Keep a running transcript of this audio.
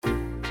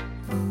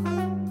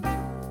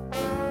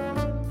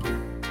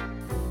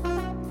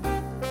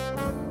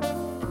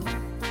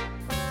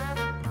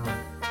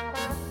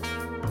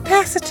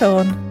Pass It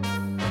On.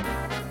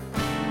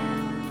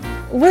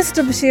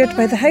 Wisdom shared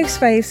by the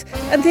housewives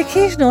and the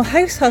occasional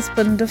house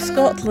husband of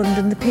Scotland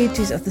in the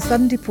pages of the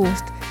Sunday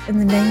Post in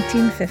the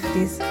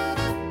 1950s.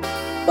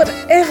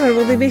 Whatever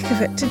will they make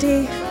of it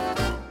today?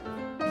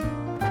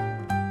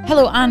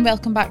 Hello and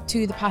welcome back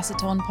to the Pass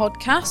It On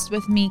podcast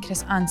with me,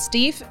 Chris and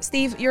Steve.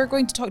 Steve, you're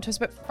going to talk to us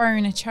about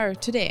furniture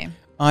today.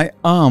 I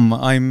am.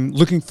 I'm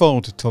looking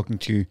forward to talking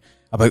to you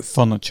about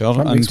furniture.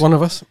 That makes one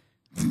of us.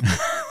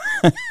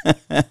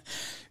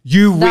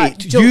 You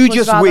wait. You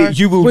just wait.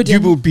 You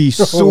will be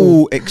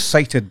so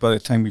excited by the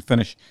time we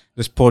finish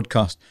this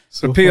podcast.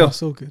 So far,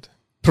 so good.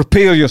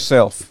 Prepare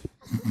yourself.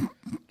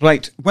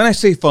 Right. When I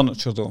say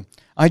furniture, though,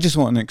 I just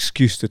want an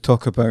excuse to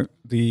talk about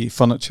the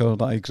furniture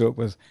that I grew up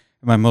with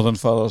in my mother and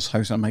father's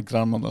house and my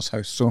grandmother's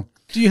house. So,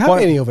 do you have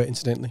any of it?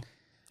 Incidentally, do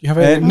you have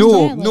any?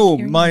 No.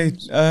 My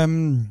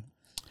when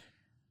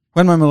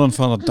my mother and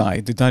father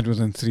died, they died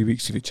within 3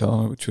 weeks of each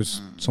other, which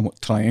was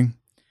somewhat trying.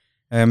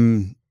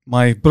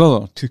 My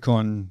brother took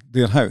on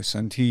their house,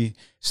 and he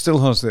still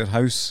has their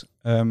house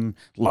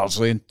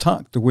largely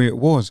intact the way it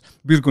was.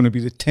 We're going to be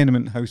the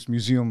tenement house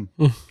museum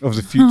of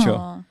the future.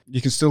 Aww. You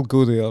can still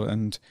go there,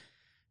 and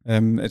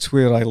it's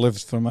where I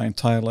lived for my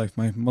entire life.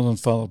 My mother and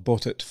father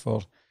bought it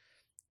for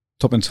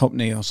tuppence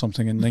halfpenny or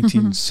something in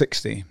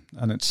 1960,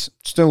 and it's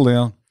still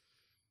there,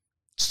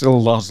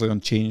 still largely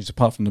unchanged,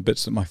 apart from the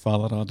bits that my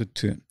father added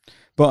to it.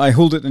 But I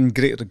hold it in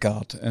great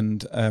regard,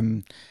 and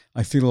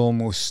I feel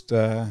almost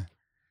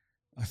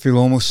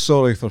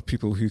sorry for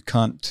people who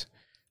can't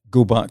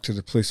go back to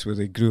the place where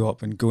they grew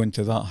up and go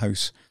into that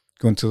house,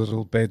 go into their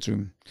old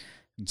bedroom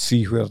and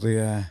see where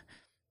they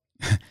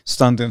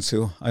stand and say,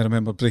 oh, I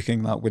remember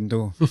breaking that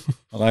window,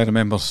 or I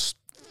remember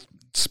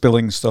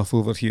spilling stuff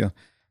over here,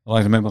 or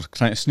I remember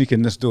trying to sneak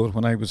in this door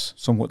when I was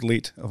somewhat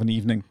late of an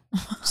evening.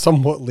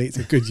 Somewhat late,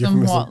 a good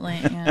euphemism. Somewhat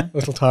late, yeah. A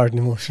little tired and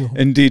emotional.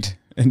 Indeed.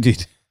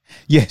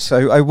 Yes,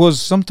 I was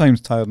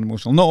sometimes tired and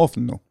emotional, not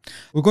often though.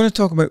 We're going to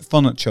talk about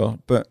furniture,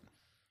 but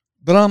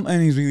there aren't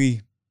any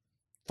really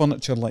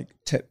furniture-like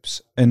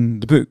tips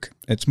in the book.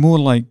 It's more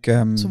like...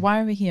 so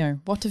why are we here?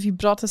 What have you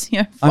brought us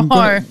here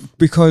for?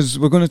 Because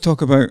we're going to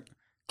talk about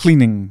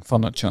cleaning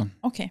furniture.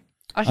 Okay,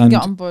 I can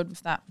get on board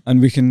with that. And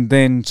we can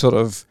then sort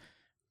of...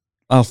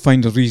 I'll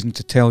find a reason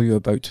to tell you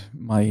about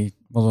my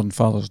mother and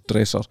father's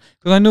dresser.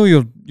 Because I know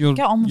you're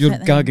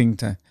gagging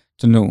to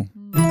know.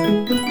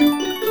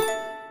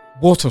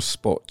 Water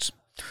spots.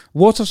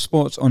 Water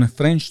spots on a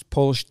French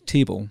polished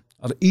table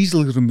are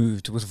easily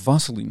removed with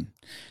Vaseline.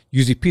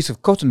 Use a piece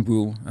of cotton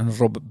wool and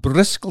rub it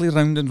briskly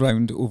round and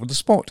round over the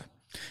spot.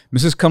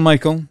 Mrs.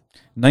 Carmichael,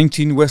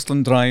 19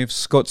 Westland Drive,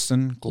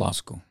 Scotstoun,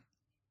 Glasgow.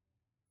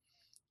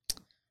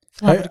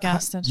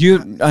 Flabbergasted.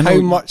 How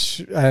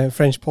much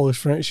French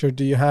polished furniture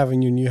do you have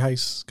in your new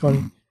house,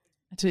 Connie?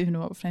 I don't even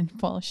know what French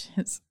polish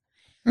is.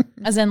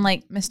 As in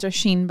like Mr.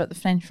 Sheen, but the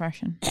French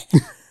version.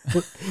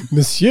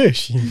 Monsieur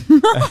Sheen.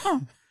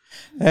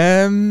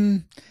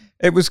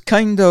 It was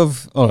kind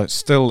of, or it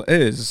still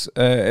is,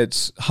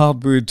 it's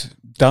hardwood,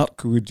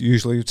 dark wood,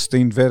 usually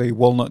stained very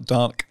walnut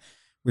dark,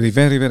 with a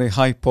very, very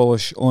high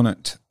polish on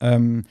it.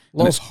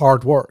 Lots of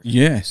hard work.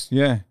 Yes,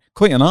 yeah.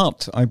 Quite an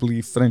art, I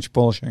believe, French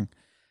polishing.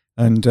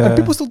 And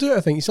people still do it,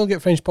 I think. You still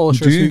get French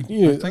polishers who,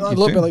 a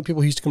little bit like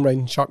people who used to come round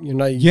and sharpen your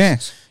knives.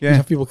 Yes, yeah. You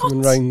have people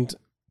coming round.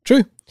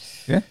 True.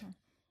 Yeah.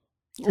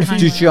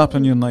 If you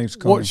sharpen your knives,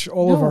 Connie. Watch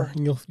Oliver,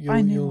 and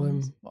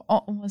you'll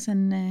What was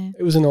in?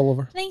 It was in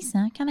Oliver.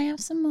 Lisa, can I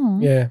have some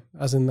more? Yeah,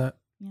 as in that.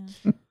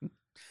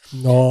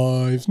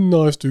 Yeah.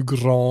 Knives to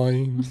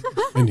grind,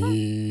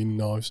 any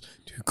knives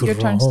to grind.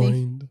 Your turn,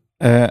 Steve.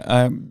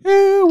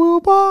 Here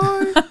will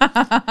buy.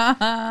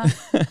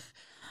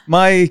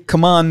 My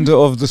command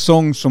of the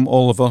songs from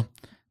Oliver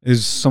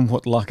is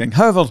somewhat lacking.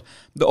 However,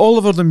 the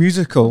Oliver the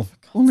musical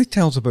only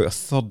tells about a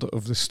third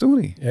of the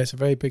story. Yeah, it's a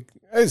very big...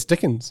 It's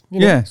Dickens. You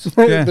know? Yes.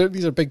 Yeah.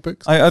 These are big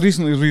books. I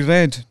recently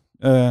reread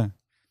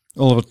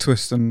Oliver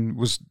Twist and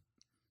was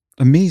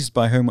amazed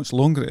by how much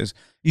longer it is.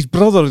 His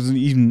brother isn't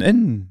even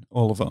in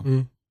Oliver.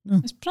 Mm.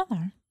 No. His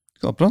brother? He's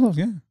got a brother,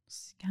 yeah.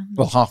 Scandal.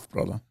 Well,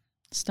 half-brother.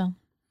 Still.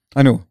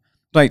 I know.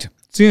 Right.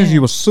 Seeing as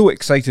you were so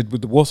excited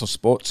with the water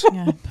spots,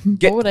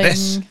 get Boring.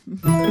 this.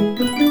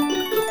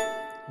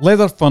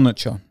 Leather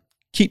furniture.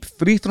 Keep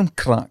free from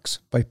cracks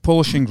by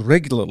polishing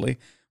regularly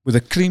with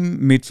a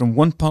cream made from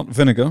 1 part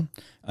vinegar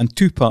and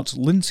 2 parts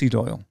linseed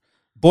oil.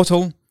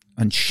 Bottle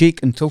and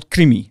shake until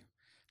creamy.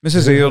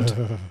 Mrs. Aird,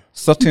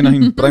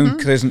 39 Brown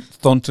Crescent,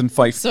 Thornton,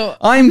 Fife. So,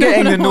 I'm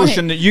getting the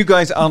notion that you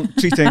guys aren't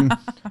treating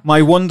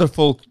my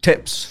wonderful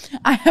tips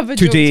I have a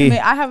today. joke to make.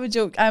 I have a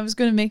joke. I was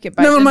going to make it,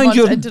 but Never I didn't mind, want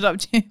to you're-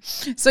 interrupt you.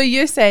 So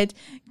you said,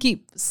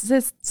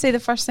 say the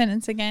first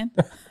sentence again.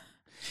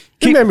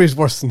 Your memory's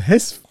worse than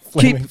his.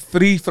 Fleming. Keep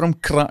free from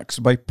cracks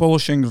by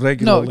polishing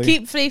regularly. No,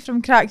 keep free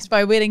from cracks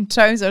by wearing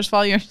trousers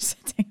while you're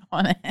sitting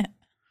on it.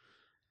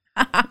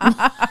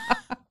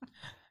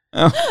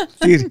 Oh,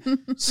 dear.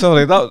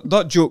 Sorry,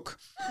 that joke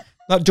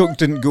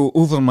didn't go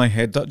over my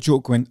head. That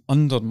joke went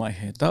under my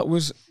head. That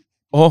was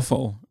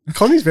awful.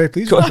 Connie's very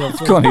pleased with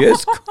himself. Connie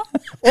is.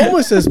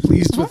 almost as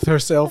pleased with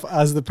herself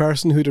as the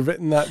person who'd have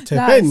written that tip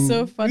That's in.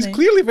 so funny. He's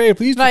clearly very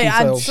pleased with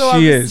himself. And so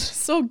She I was is.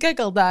 so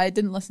giggled that I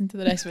didn't listen to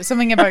the rest of it.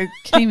 Something about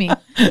creamy.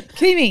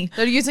 Creamy.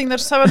 They're using their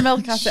sour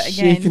milk at it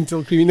again. Shake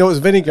until creamy. No, it's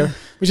vinegar,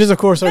 which is of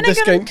course our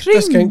Vinegar and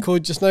discount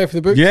code just now for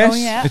the book. Yes, Oh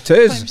yeah, it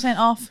is. 20%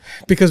 off.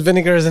 Because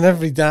vinegar is in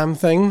every damn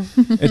thing.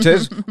 It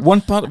is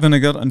 1 part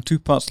vinegar and 2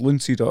 parts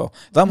linseed oil.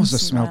 That must have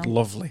Linseed smelled oil.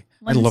 lovely.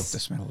 I love the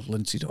smell of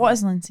linseed oil. What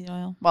is linseed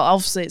oil? Well,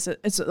 obviously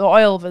it's the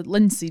oil of a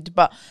linseed,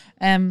 but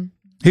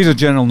Here's a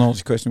general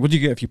knowledge question. What do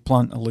you get if you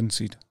plant a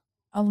linseed?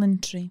 a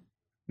lint tree.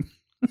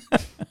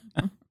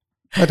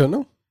 I don't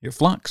know. You get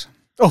flax.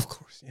 Oh, of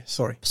course. Yeah,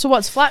 sorry. So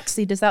what's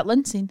flaxseed? Is that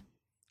linseed?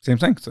 Same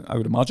thing, I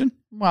would imagine.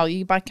 Well,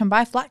 can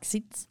buy flax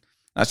seeds.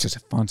 That's just a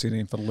fancy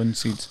name for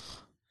linseeds.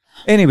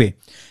 Anyway,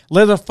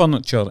 leather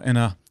furniture in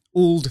a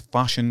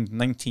old-fashioned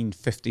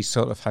 1950s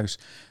sort of house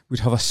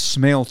would have a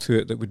smell to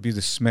it that would be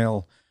the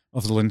smell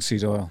of the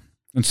linseed oil.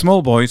 And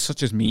small boys,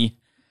 such as me,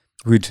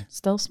 would...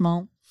 Still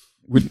small.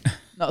 Would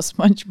Not a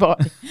sponge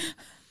body.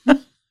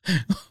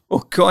 Oh,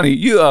 Connie,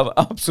 you are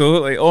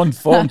absolutely on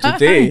form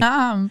today.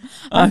 I am.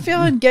 I'm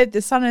feeling good.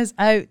 The sun is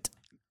out.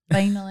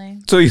 Finally.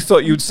 So you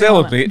thought you'd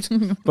celebrate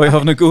by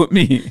having a go at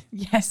me?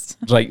 Yes.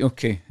 Right,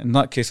 okay. In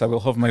that case, I will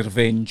have my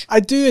revenge. I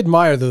do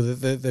admire though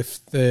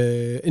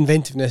the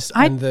inventiveness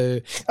and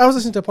the. I was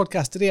listening to a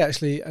podcast today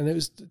actually, and it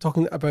was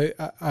talking about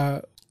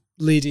a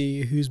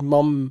lady whose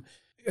mum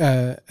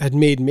had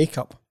made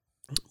makeup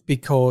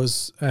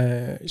because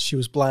she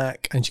was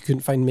black and she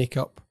couldn't find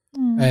makeup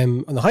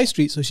on the high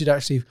street, so she'd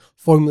actually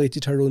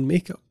formulated her own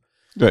makeup.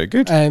 Very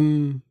good.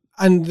 And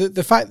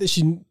the fact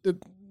that the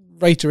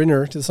writer in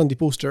her to the Sunday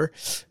Poster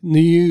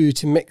knew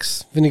to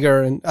mix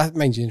vinegar and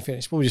mind you, in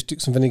fairness, probably just took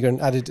some vinegar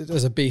and added it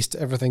as a base to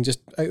everything just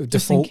out of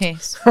Just default. in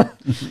case.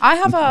 I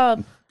have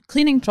a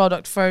cleaning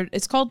product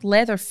it's called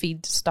leather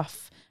feed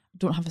stuff. I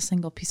don't have a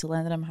single piece of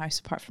leather in my house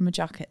apart from a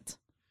jacket.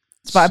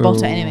 But I bought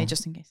it anyway,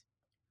 just in case.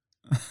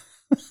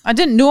 I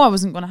didn't know I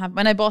wasn't going to have...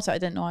 When I bought it, I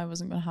didn't know I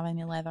wasn't going to have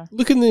any leather.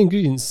 Look in the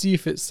ingredients, see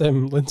if it's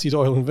linseed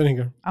oil and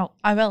vinegar. I'll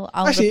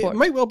Actually, report. it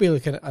might well be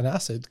like an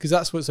acid because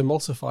that's what's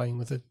emulsifying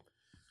with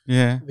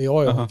the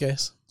oil, I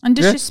guess. And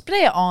does she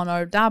spray it on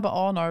or dab it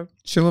on or...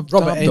 She'll have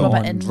Rub it dabbed in. on,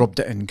 Rub it in. rubbed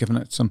it in, given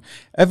it some...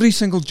 Every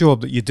single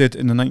job that you did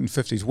in the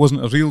 1950s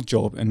wasn't a real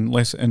job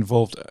unless it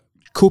involved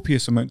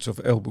copious amounts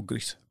of elbow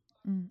grease.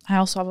 I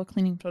also have a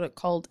cleaning product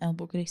called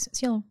elbow grease.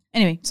 It's yellow.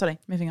 Anyway, sorry,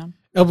 moving on.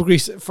 Elbow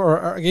grease, for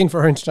our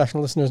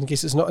international listeners, in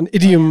case it's not an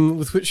idiom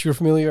with which you're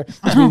familiar,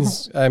 it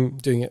means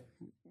doing it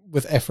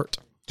with effort.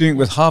 Doing it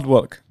with hard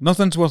work.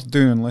 Nothing's worth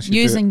doing unless you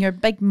Using do it. your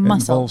big It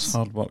involves muscles.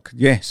 hard work.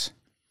 Yes.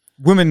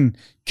 Women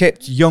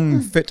kept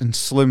young, fit and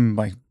slim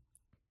by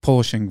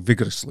polishing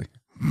vigorously.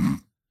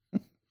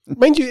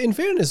 Mind you, in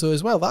fairness though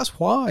as well, that's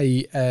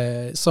why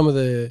some of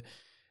the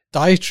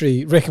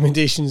dietary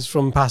recommendations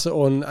from Pass It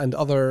On and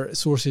other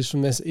sources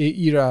from this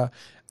era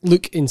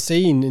look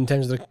insane in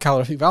terms of the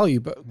calorific value,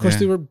 but of course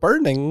they were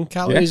burning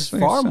calories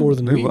far more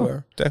than we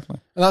were. Definitely.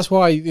 And that's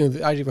why,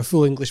 the idea of a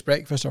full English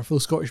breakfast or a full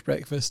Scottish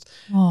breakfast,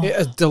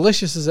 as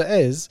delicious as it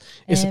is,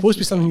 it's supposed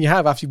to be something you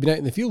have after you've been out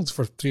in the fields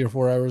for 3 or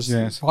 4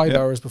 hours, 5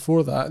 hours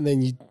before that, and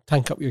then you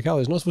tank up your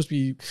calories. It's not supposed to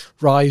be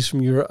rise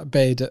from your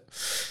bed at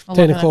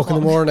 10 o'clock in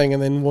the morning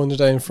and then wander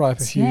down and fry up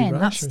a few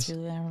rashers. That's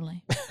too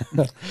early.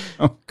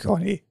 Oh,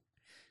 Connie,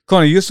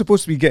 you're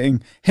supposed to be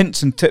getting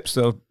hints and tips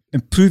that are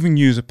improving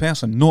you as a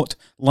person, not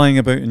lying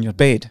about in your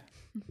bed.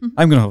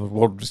 I'm going to have a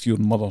word with your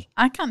mother.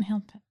 I can't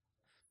help it.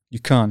 You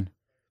can.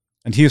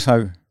 And here's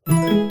how.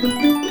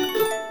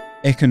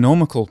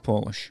 Economical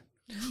polish.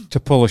 To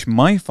polish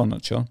my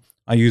furniture,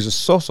 I use a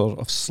saucer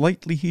of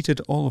slightly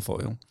heated olive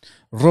oil,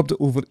 rubbed it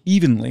over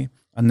evenly,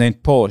 and then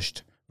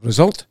polished.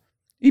 Result?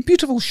 A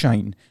beautiful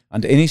shine,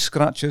 and any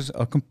scratches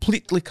are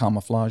completely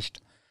camouflaged.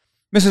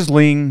 Mrs.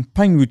 Lane,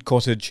 Pinewood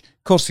Cottage,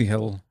 Corsey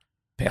Hill,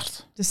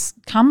 Perth.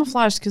 Just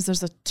camouflage because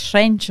there's a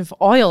trench of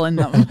oil in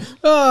them.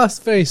 It's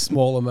a very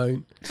small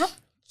amount.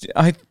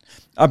 I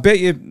bet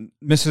you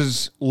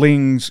Mrs.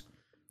 Lane's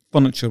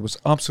furniture was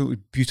absolutely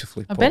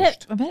beautifully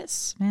polished. I bet it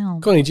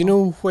smelled. Connie, do you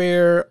know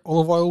where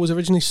olive oil was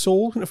originally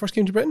sold when it first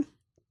came to Britain?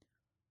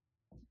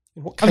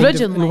 In what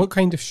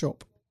kind of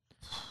shop?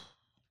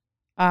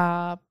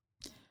 I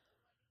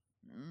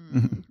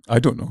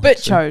don't know.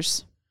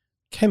 Butchers.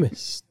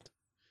 Chemist.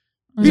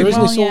 It was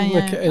originally sold in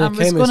a I was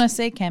chemist. going to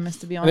say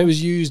chemist, to be honest. And it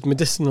was used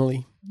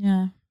medicinally.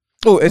 Yeah.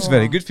 Oh, it's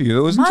very good for you,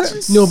 though, isn't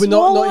it? No, but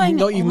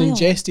not even oil.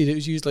 ingested. It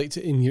was used like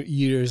in your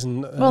ears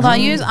and. Well, they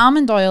use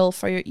almond oil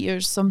for your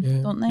ears,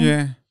 don't they?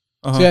 Yeah.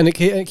 So yeah, and it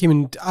came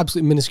in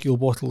absolutely minuscule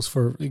bottles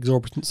for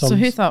exorbitant sums. So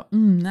who thought,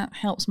 that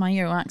helps my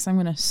earwax? I'm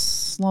going to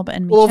slob it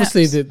in my Well, chips.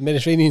 obviously the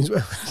Mediterraneans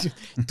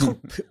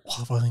don't put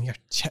olive oil in your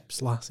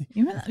chips, lassie.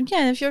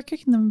 Yeah, if you're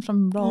cooking them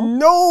from raw.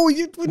 No,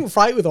 you wouldn't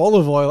fry it with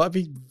olive oil. That'd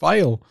be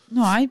vile.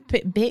 No, I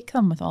bake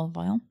them with olive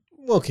oil.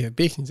 Well, okay,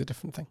 baking's a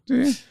different thing.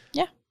 Do you?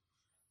 Yeah.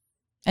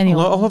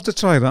 Anyway, I'll have to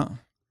try that.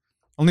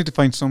 I'll need to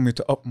find some way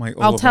to up my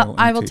olive oil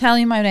I will intake. tell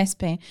you my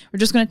recipe. We're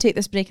just going to take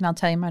this break and I'll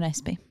tell you my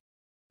recipe.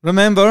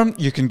 Remember,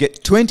 you can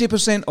get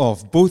 20%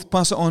 off both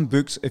Pass It On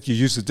books if you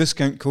use the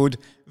discount code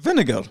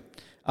VINEGAR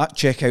at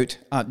checkout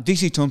at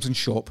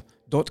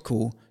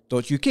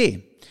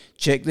dcthompsonshop.co.uk.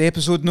 Check the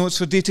episode notes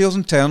for details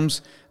and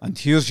terms, and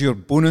here's your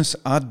bonus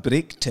ad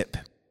break tip.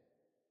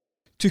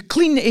 To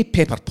clean a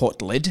pepper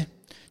pot lid,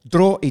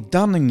 draw a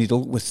darning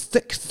needle with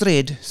thick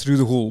thread through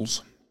the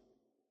holes.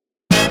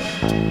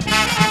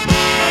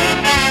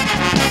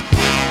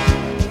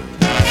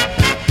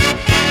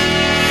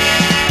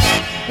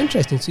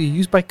 Interesting. So you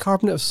use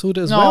bicarbonate of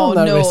soda as well in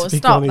that recipe,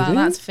 stop Connie, that. do you?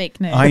 That's fake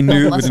news. I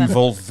knew it would Listen.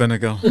 involve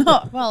vinegar.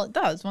 No, well, it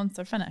does once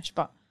they're finished,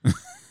 but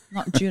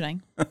not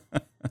during.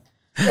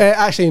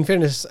 Actually, in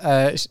fairness,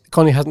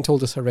 Connie hasn't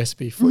told us her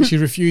recipe. She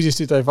refuses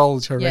to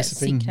divulge her Yeah,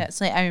 recipe. secret.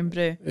 It's like Iron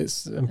Brew.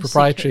 It's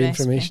proprietary secret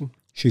recipe. information.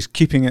 She's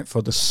keeping it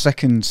for the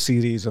second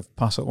series of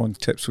Pass It On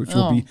tips, which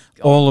will Oh, be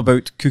God. all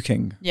about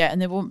cooking. Yeah,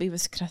 and they won't be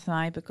with Chris and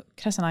I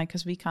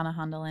because we can't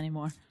handle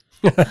anymore.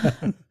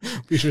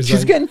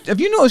 She's getting. Have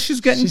you noticed she's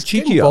getting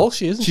cheekier?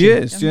 Bolshy, isn't she? She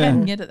is. I'm Yeah.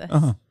 getting good at this.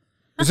 Uh-huh.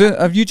 Is it?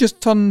 Have you just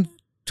turned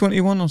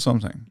 21 or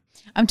something?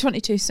 I'm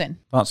 22 soon.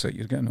 That's it.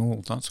 You're getting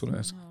old. That's what it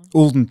is.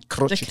 Old and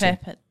crotchety.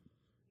 Decrepit.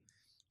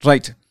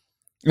 Right.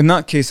 In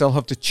that case, I'll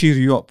have to cheer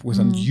you up with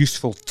a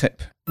useful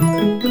tip.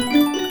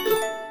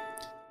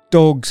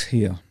 Dog's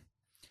hair.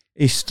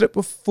 A strip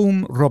of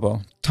foam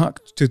rubber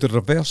tacked to the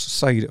reverse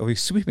side of a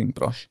sweeping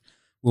brush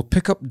will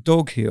pick up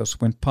dog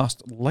hairs when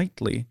passed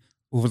lightly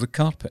over the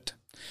carpet.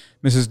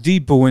 Mrs. D.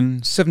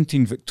 Bowen,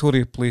 17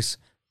 Victoria Place,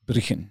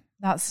 Brechin.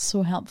 That's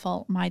so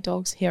helpful. My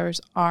dog's hairs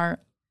are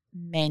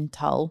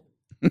mental.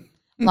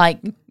 Like,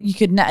 you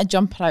could knit a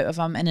jumper out of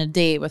him in a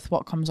day with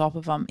what comes off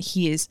of him.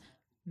 He is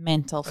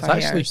mental for It's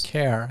actually hairs.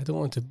 care. I don't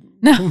want to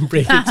No.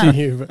 break it to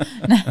you, but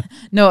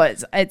No,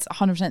 it's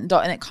 100% the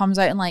dot, and it comes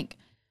out in like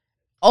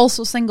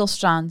also single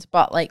strand,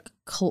 but like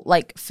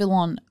full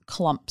on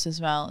clumps as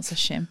well. It's a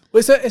shame.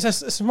 well, it's a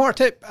smart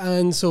tip,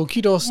 and so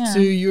kudos Yeah.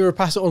 to your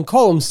Pass It On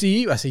column.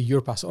 See, I say your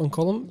Pass It On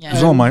column. Yeah.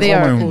 It's all my They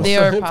are- own. they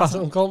are Pass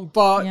It On column.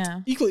 But Yeah.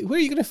 equally, where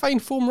are you going to find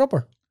foam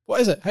rubber?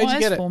 What is it? How do What you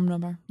is get it? foam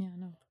rubber? Yeah,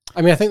 no.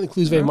 I mean, I think the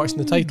clue's very much in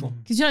the title.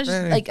 Because you know, just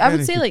Very, like I would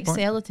very say, good like point.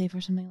 sellotape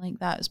or something like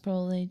that is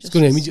probably just It's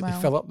going to as immediately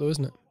well. fill up, though,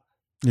 isn't it?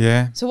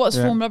 Yeah. So what's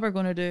Yeah. foam rubber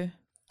going to do?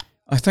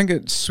 I think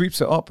it sweeps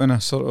it up in a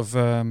sort of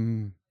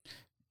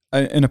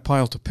in a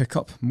pile to pick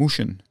up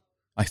motion.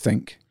 I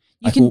think.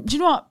 You I can. hope. Do you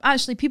know what?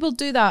 Actually, people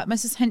do that.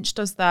 Mrs. Hinch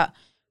does that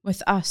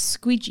with a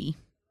squeegee.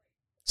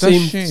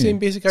 Does she? Same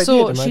basic idea.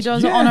 So I'd she imagine.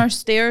 does it Yeah. on her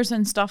stairs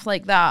and stuff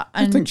like that.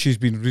 I And think she's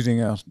been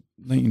reading our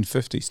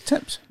 1950s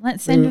tips.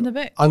 let's send her the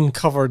book.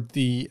 Uncovered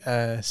the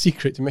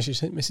secret to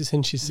Mrs.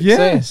 Hinch's success.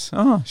 Yes.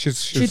 Ah,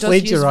 she's She does use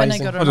plagiarising.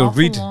 vinegar What an a awful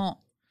read. lot.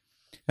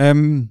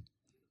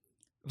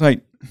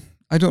 Right.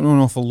 I don't know an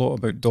awful lot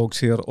about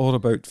dog's hair or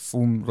about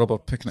foam rubber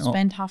picking it up.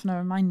 Spend half an hour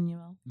reminding you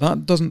all.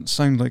 That doesn't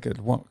sound like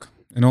it'd work,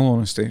 in all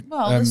honesty.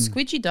 Well, the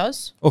squeegee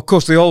does. Of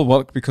course, they all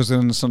work because they're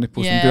in the Sunday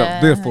Post and Yeah,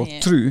 they're therefore yeah.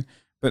 true.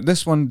 But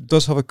this one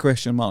does have a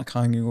question mark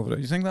hanging over it.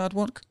 You think that'd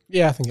work?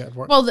 Yeah, I think it'd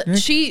work. Well,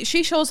 she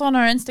shows on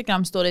her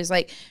Instagram stories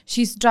like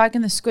she's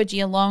dragging the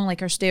squidgy along like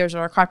her stairs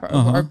or her carpet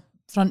or her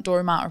front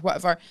door mat or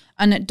whatever,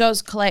 and it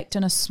does collect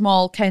in a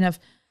small kind of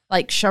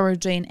like shower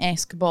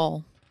drain-esque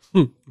ball.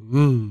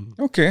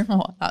 Okay.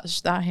 Oh,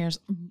 that hair's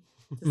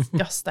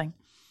disgusting.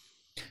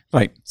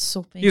 Right.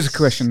 Soapy. Here's a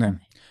question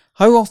then.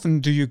 How often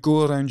do you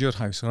go around your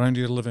house, around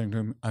your living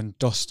room, and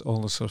dust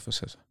all the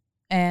surfaces?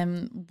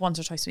 Once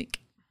or twice a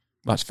week.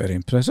 That's very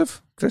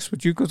impressive. Chris,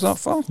 would you go that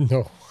far?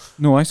 No.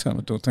 No, I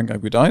certainly don't think I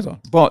would either.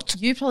 But,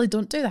 You probably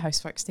don't do the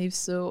housework, Steve,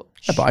 so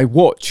yeah, but I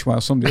watch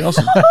while somebody else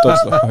does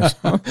the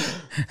house.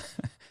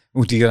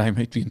 Oh dear, I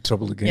might be in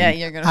trouble again. yeah,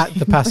 you're going to At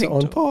the Pass It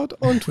On pod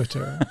on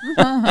Twitter.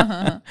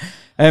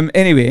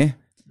 Anyway,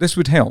 this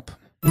would help.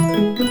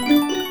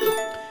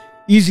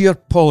 Easier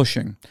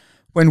polishing.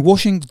 When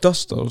washing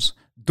dusters,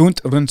 don't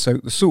rinse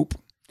out the soap.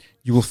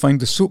 You will find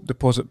the soap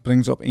deposit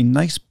brings up a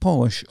nice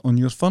polish on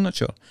your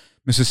furniture.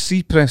 Mrs.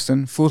 C.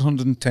 Preston,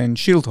 410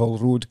 Shield Hall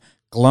Road,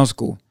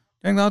 Glasgow.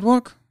 Think that'd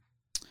work?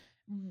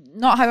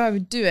 Not how I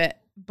would do it,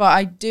 but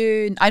I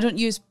don't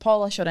use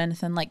polish or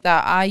anything like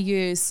that. I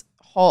use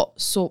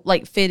hot soap,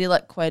 like fairy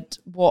liquid,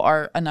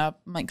 water, and a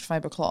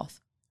microfiber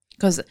cloth.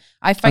 Because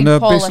I find And a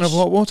polish. basin of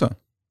hot water.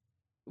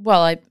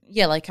 Well, I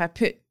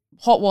put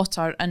hot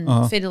water and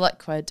Uh-huh. fairy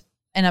liquid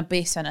in a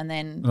basin and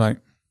then Right.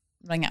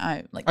 wring it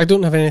out. Like I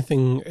don't have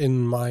anything in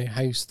my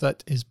house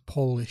that is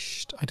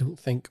polished, I don't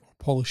think, or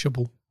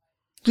polishable.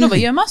 no, but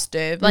you must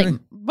do like Really?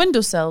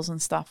 windowsills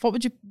and stuff. What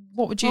would you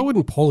I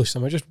wouldn't polish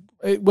them.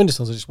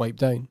 Windowsills are just wiped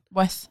down.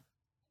 with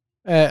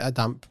A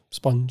damp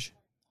sponge.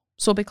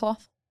 soapy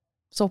cloth?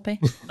 Soapy,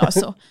 not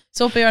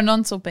soapy or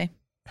non-soapy.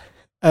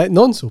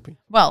 Non-soapy.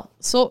 Well,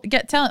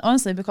 tell it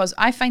honestly because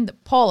I find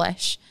that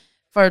polish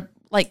for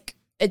like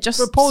it just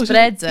But polish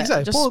spreads it.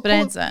 exactly. It just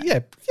spreads it. Yeah,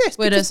 yes, because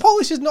Whereas-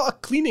 polish is not a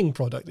cleaning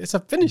product. It's a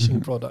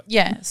finishing product.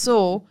 Yeah,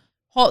 so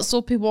hot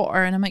soapy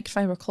water and a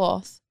microfiber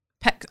cloth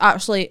picks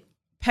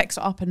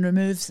it up and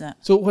removes it.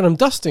 So when I'm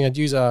dusting, I'd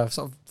use a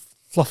sort of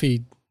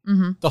fluffy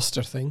Mm-hmm.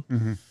 duster thing.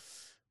 Mm-hmm.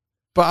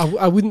 But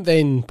I wouldn't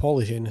then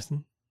polish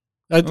anything.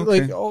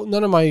 Okay.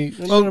 None of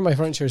my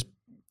furniture is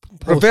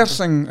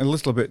reversing a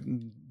little bit.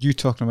 You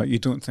talking about you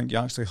don't think you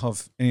actually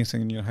have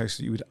anything in your house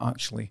that you would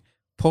actually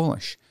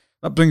polish.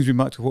 That brings me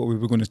back to what we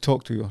were going to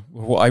talk to,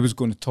 or what I was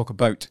going to talk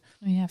about.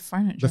 Oh yeah,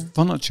 furniture. The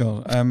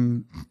furniture.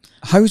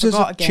 Houses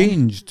have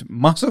changed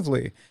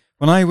massively.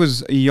 When I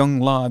was a young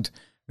lad,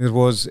 there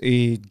was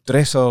a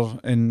dresser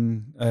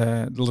in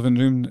the living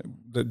room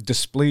that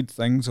displayed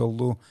things,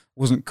 although it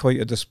wasn't quite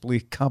a display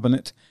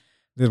cabinet.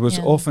 There was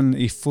often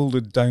a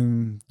folded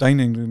down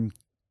dining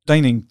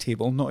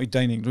table, not a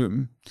dining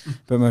room,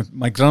 but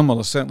my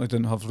grandmother certainly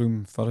didn't have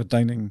room for a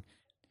dining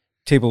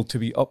table to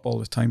be up all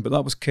the time, but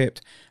that was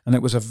kept, and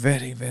it was a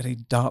very, very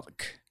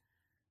dark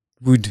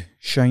wood,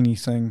 shiny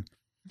thing.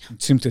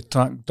 It seemed to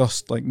attract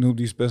dust like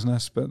nobody's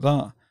business, but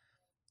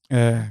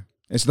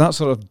it's that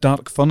sort of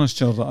dark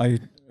furniture that I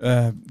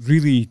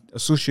really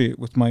associate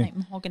with my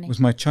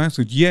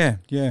childhood. Yeah.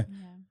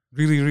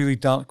 Really, really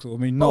dark though. I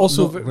mean, not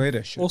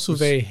reddish. Also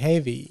very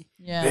heavy.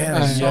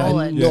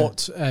 Solid.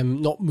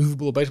 Not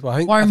movable about.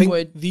 I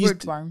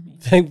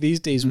think these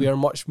days we are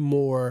much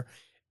more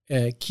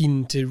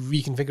keen to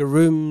reconfigure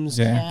rooms,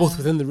 both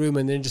within the room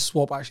and then just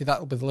swap. Actually,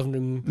 that'll be the living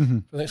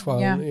room for the next while.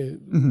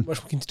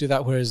 Much more keen to do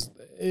that. Whereas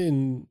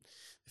in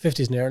the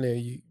 50s and earlier,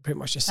 you pretty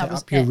much just set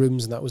up your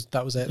rooms and that was it.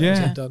 That was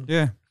it done.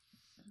 Yeah,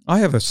 I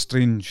have a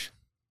strange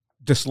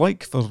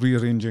dislike for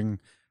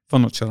rearranging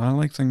furniture. I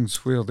like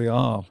things where they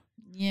are.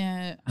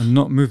 Yeah. And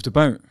not moved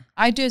about.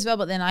 I do as well,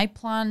 but then I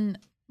plan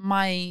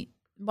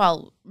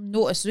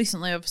noticed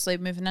recently, obviously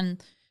moving in,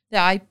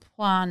 that I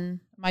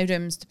plan my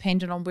rooms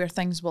depending on where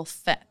things will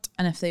fit,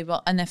 and if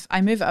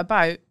I move it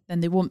about, then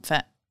they won't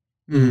fit.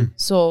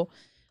 So,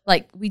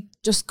 like, we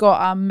just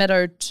got a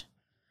mirrored,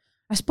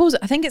 I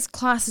think it's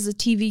classed as a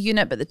TV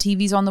unit, but the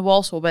TV's on the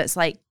wall, so but it's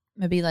like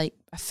maybe like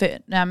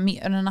a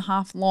metre and a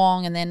half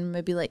long, and then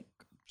maybe like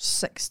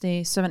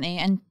 60,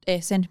 70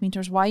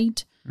 centimetres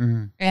wide.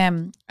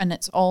 And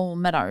it's all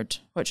mirrored,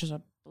 which is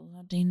a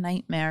bloody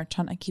nightmare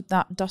trying to keep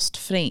that dust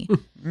free.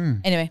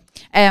 Anyway,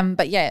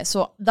 but yeah,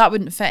 so that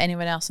wouldn't fit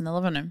anywhere else in the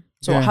living room,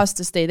 so it has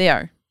to stay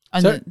there.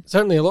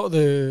 Certainly a lot of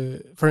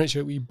the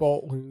furniture we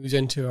bought when we moved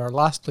into our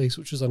last place,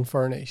 which was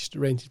unfurnished,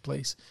 rented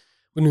place,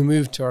 when we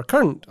moved to our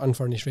current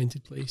unfurnished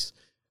rented place,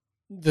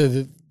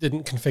 the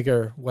didn't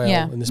configure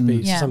well in the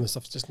space. Some of the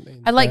stuff's just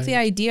I like the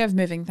idea of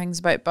moving things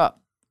about, but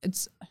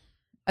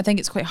I think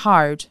it's quite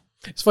hard.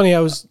 It's funny,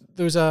 there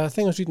was a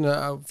thing I was reading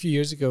a few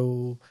years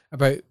ago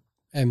about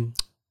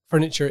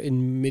furniture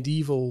in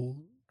medieval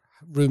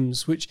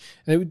rooms, and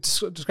it would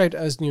describe it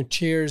as,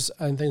 chairs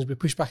and things would be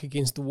pushed back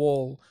against the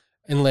wall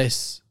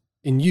unless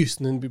in use,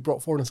 and then be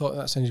brought forward, and thought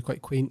that sounded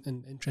quite quaint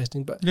and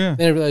interesting. But then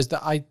I realised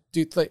that I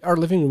do, like, our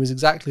living room is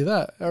exactly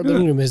that. Our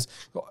living room has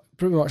got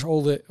pretty much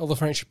all the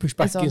furniture pushed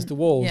back against the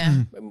wall.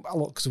 A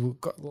lot, because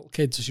we've got little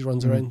kids, so she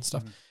runs around and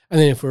stuff. And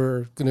then if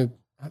we're going to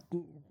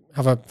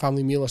have a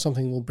family meal or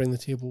something, we'll bring the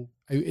table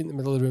out in the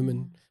middle of the room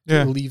and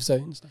put the leaves out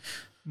and stuff.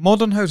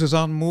 Modern houses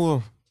are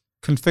more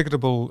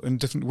configurable in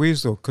different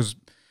ways, though, because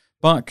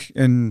back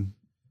in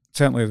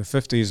certainly the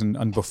 50s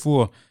and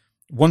before,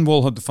 one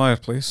wall had the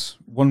fireplace,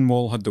 one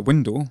wall had the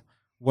window,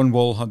 one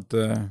wall had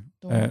the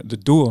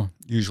door,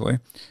 usually.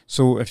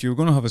 So if you were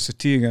going to have a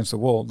settee against the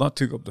wall, that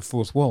took up the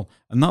fourth wall,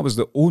 and that was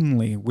the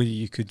only way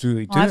you could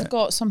really do it. I've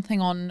got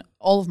something on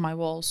all of my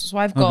walls, so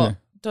I've got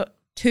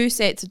two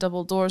sets of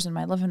double doors in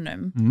my living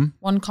room,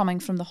 one coming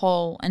from the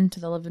hall into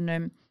the living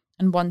room,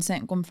 and one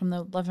set going from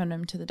the living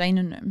room to the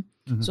dining room.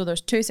 So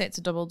there's two sets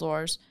of double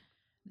doors.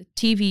 The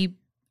TV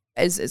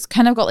it's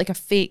kind of got like a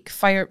fake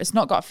fire. It's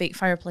not got a fake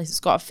fireplace. It's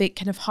got a fake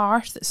kind of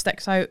hearth that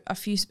sticks out a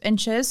few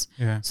inches.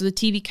 So the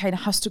TV kind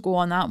of has to go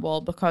on that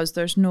wall because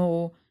there's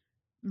no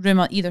room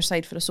on either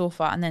side for a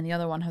sofa, and then the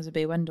other one has a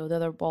bay window. The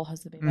other wall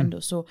has the bay window.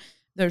 So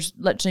there's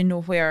literally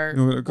nowhere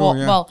to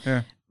go.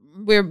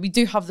 Where we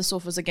do have the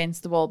sofas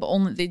against the wall, but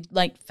only they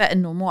like fit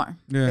in no more,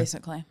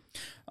 basically.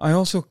 I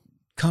also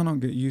cannot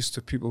get used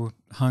to people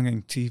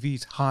hanging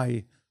TVs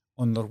high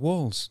on their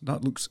walls.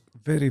 That looks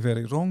very,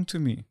 very wrong to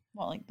me.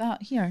 What, like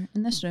that here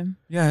in this room?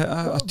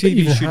 Yeah, a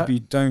TV should be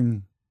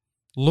down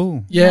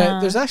low.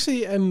 There's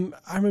actually,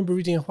 I remember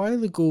reading a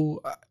while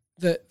ago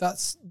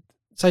that's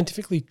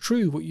scientifically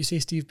true, what you say,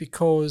 Steve,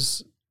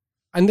 because,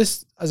 and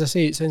this, as I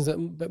say, it sounds a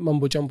bit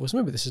mumbo jumbo, so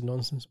maybe this is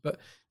nonsense, but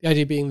the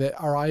idea being that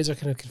our eyes are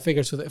kind of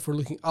configured so that if we're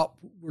looking up,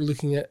 we're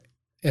looking at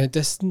in a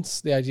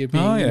distance. The idea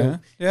being,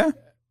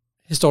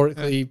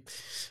 historically,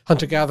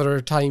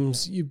 hunter-gatherer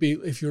times,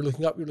 if you're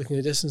looking up, you're looking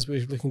at a distance, but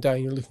if you're looking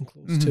down, you're looking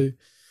close too.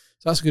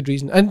 So that's a good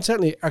reason. And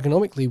certainly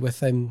ergonomically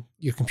with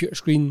your computer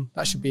screen,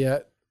 that should be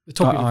at the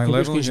top of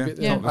your computer screen. Should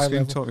be at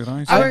the top of your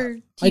eyes. Our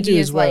TV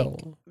is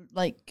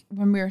like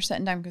when we were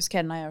sitting down, because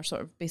Ken and I are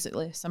sort of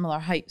basically a similar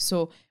height.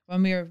 So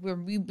when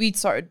we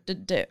sort of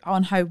did it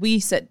on how we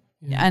sit,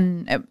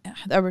 and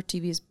our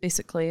TV is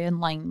basically in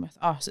line with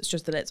us. It's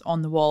just that it's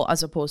on the wall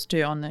as opposed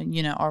to on the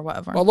unit or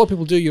whatever. Well, a lot of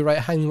people do. You're right,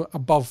 hang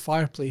above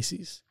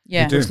fireplaces.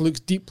 Yeah, it just looks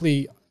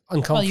deeply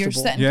uncomfortable. Well, you're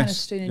sitting kind of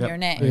straining your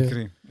neck. I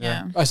agree.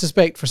 I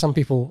suspect for some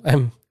people,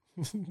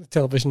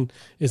 television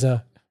is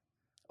a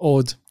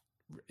odd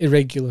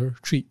irregular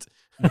treat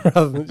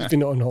rather than just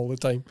being on all the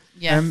time.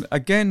 Yeah.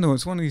 Again, though,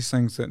 it's one of these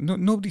things that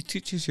nobody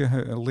teaches you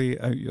how to lay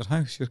out your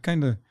house.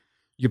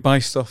 You buy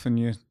stuff and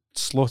you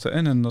slot it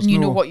in, and there's and you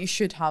know what you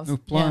should have. no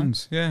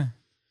plans. Yeah.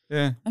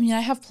 I mean,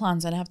 I have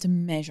plans and I have to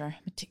measure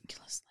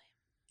meticulously.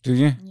 Do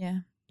you? Yeah.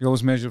 You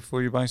always measure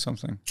before you buy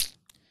something?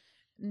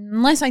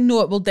 Unless I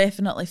know it will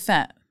definitely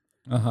fit.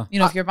 Uh-huh. You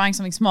know, if you're buying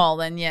something small,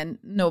 then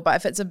no. But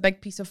if it's a big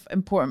piece of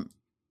important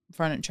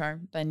furniture,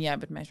 then I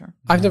would measure.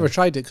 I've never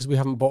tried it because we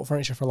haven't bought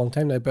furniture for a long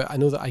time now, but I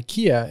know that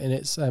IKEA in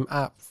its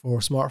app for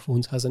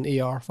smartphones has an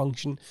AR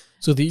function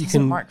so that you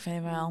Doesn't can work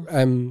very well.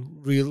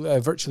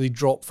 virtually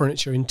drop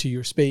furniture into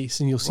your space,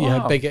 and you'll see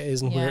how big it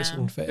is and where it's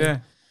going to fit in. Yeah.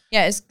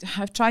 Yeah,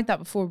 I've tried that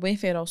before.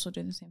 Wayfair also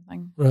do the same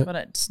thing, Right. but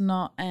it's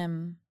not.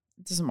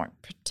 It doesn't work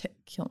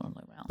particularly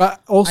well.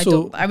 But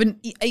also, I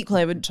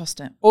wouldn't trust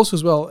it. also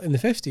as well, in the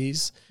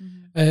 50s,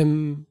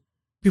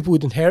 people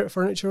would inherit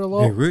furniture a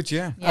lot. They would,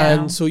 yeah. Yeah.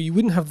 And so you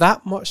wouldn't have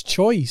that much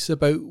choice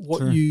about what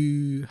True.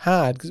 you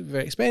had because it was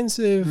very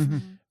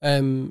expensive.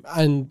 And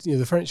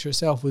the furniture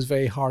itself was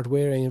very hard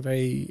wearing and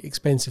very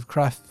expensive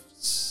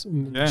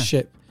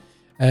craftsmanship.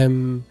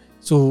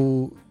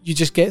 So you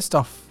just get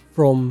stuff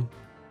from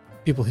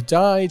people who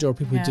died or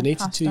people who donated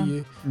passed to on.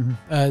 you,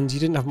 and you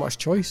didn't have much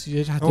choice. You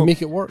just had to Oh.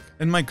 make it work.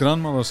 In my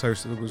grandmother's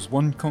house, there was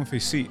one comfy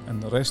seat,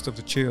 and the rest of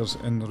the chairs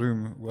in the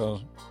room were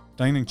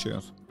dining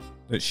chairs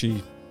that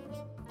she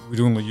would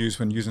only use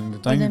when using the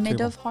Were they dining made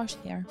table. of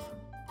horsehair?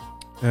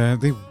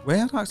 They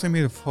were actually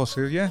made of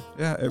horsehair, yeah.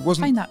 Yeah, it I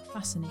wasn't. find that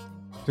fascinating.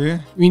 Do you? You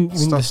mean the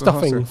Stuffed with stuffing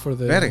horsehair. for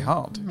the Very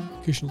hard.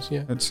 cushions,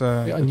 yeah. It's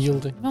Bit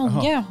unyielding. Well, Uh-huh.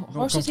 yeah, Not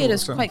horsehair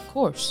is comfortable, quite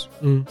coarse.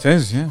 It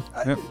is, yeah.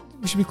 Yep.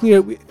 We should be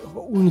clear,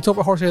 when we talk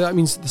about horsehair, that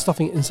means the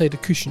stuffing inside a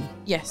cushion.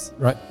 Yes,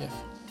 Right, yeah.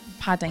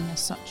 padding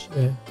as such.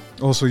 Yeah.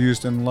 Also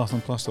used in lath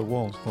and plaster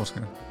walls,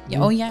 horsehair.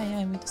 Yeah. Oh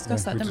yeah. We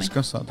discussed that, we didn't we?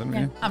 discussed that, didn't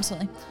Yeah, we?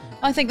 absolutely.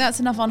 I think that's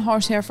enough on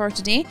horsehair for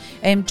today.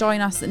 Join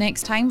us the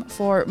next time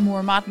for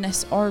more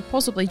madness or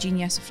possibly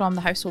genius from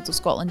the households of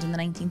Scotland in the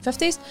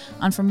 1950s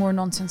and for more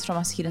nonsense from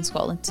us here in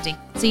Scotland today.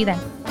 See you then.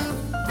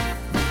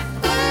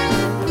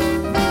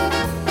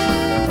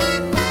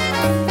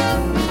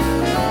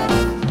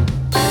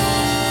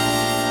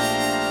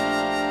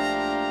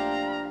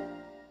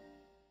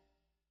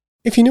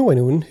 If you know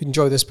anyone who'd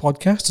enjoy this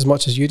podcast as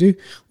much as you do,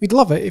 we'd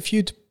love it if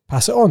you'd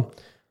pass it on.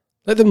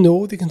 Let them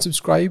know they can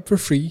subscribe for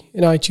free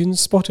in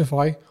iTunes,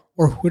 Spotify,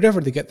 or wherever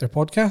they get their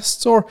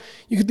podcasts, or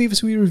you could leave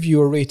us a wee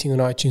review or rating on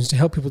iTunes to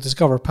help people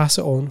discover Pass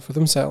It On for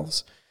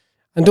themselves.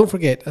 And don't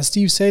forget, as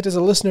Steve said, as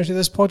a listener to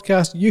this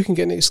podcast, you can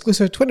get an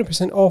exclusive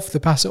 20% off the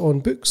Pass It On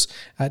books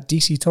at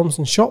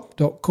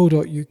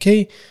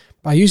dcthomsonshop.co.uk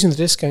by using the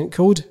discount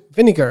code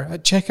VINEGAR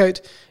at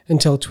checkout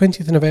until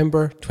 20th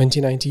November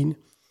 2019.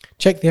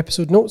 Check the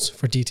episode notes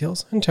for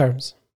details and terms.